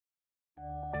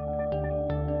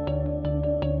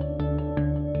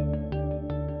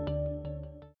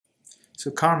So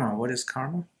karma, what is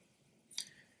karma?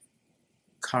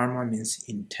 Karma means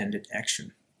intended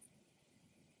action.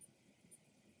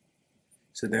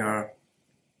 So there are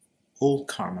old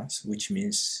karmas, which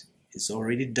means it's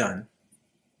already done.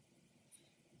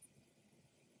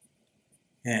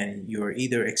 And you're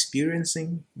either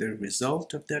experiencing the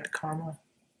result of that karma,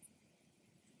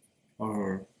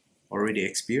 or already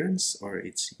experienced, or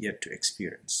it's yet to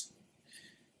experience.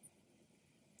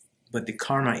 But the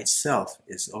karma itself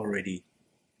is already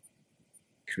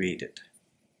created.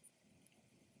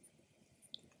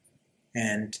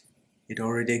 And it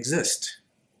already exists.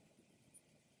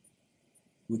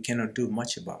 We cannot do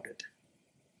much about it.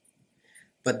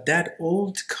 But that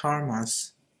old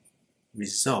karma's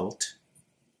result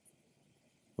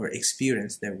or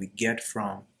experience that we get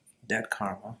from that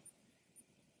karma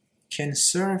can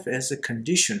serve as a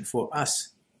condition for us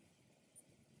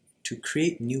to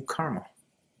create new karma.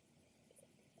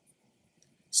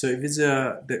 So if it's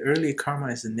the early karma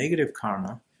is a negative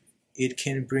karma, it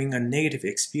can bring a negative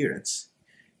experience.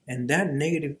 And that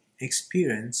negative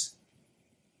experience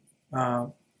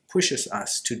pushes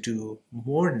us to do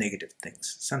more negative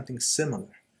things, something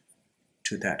similar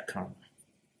to that karma.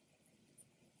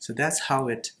 So that's how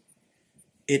it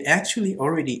actually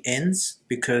already ends,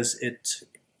 because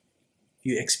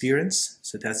you experience,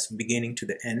 so that's beginning to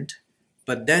the end.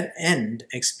 But that end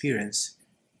experience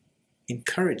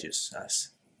encourages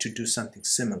us to do something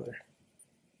similar.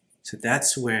 So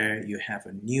that's where you have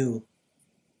a new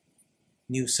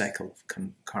cycle of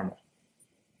karma.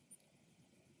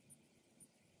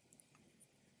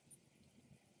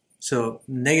 So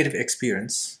negative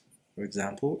experience, for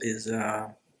example, is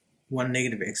one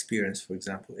negative experience, for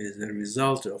example, is the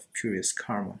result of previous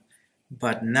karma.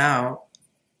 But now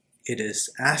it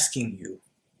is asking you,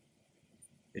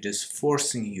 it is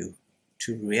forcing you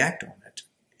to react on it.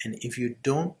 And if you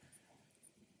don't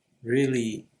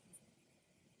really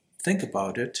think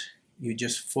about it, you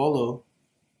just follow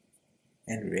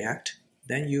and react,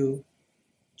 then you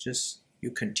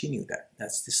continue that.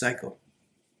 That's the cycle.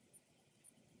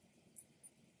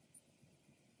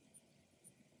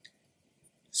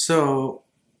 So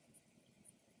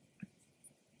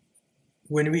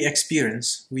when we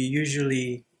experience, we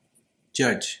usually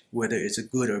judge whether it's a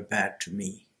good or bad to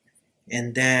me.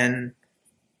 And then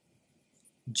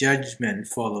judgment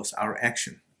follows our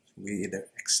action. We either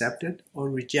accept it or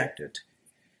reject it.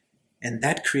 And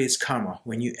that creates karma.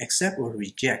 When you accept or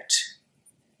reject,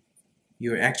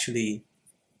 you're actually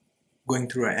going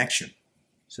through an action.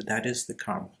 So that is the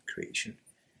karma creation.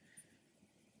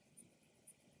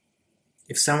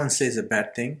 If someone says a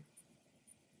bad thing,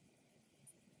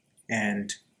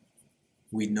 and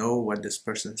we know what this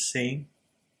person is saying,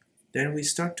 then we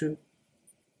start to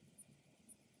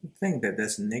think that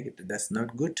that's negative, that's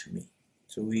not good to me.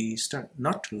 So we start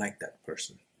not to like that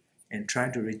person and try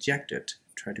to reject it,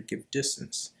 try to give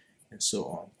distance, and so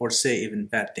on, or say even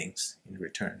bad things in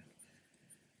return.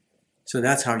 So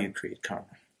that's how you create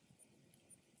karma.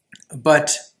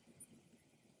 But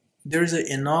there's an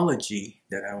analogy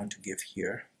that I want to give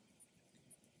here.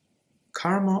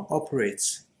 Karma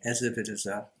operates as if it is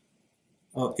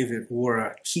if it were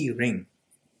a key ring.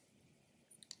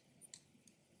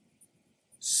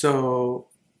 So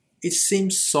it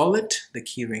seems solid, the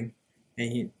key ring,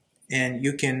 and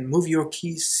you can move your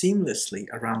keys seamlessly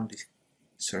around the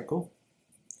circle.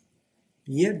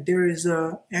 Yet there is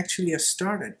actually a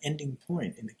start and ending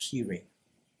point in the key ring,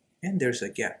 and there's a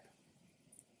gap.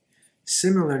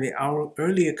 Similarly, our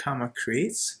earlier karma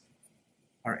creates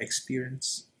our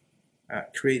experience, of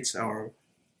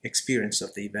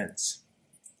the events,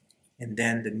 and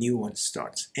then the new one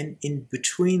starts. And in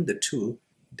between the two,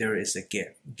 there is a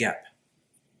gap.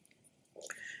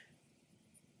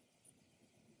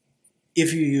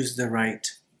 If you use the right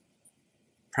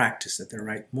practice at the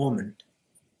right moment,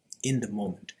 in the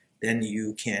moment, then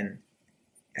you can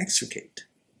extricate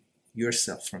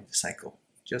yourself from the cycle.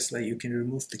 Just like you can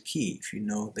remove the key if you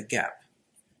know the gap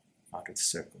out of the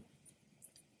circle.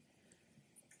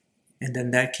 And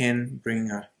then that can bring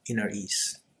our inner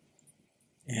ease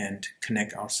and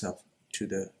connect ourselves to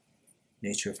the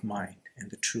nature of mind and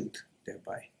the truth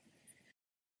thereby.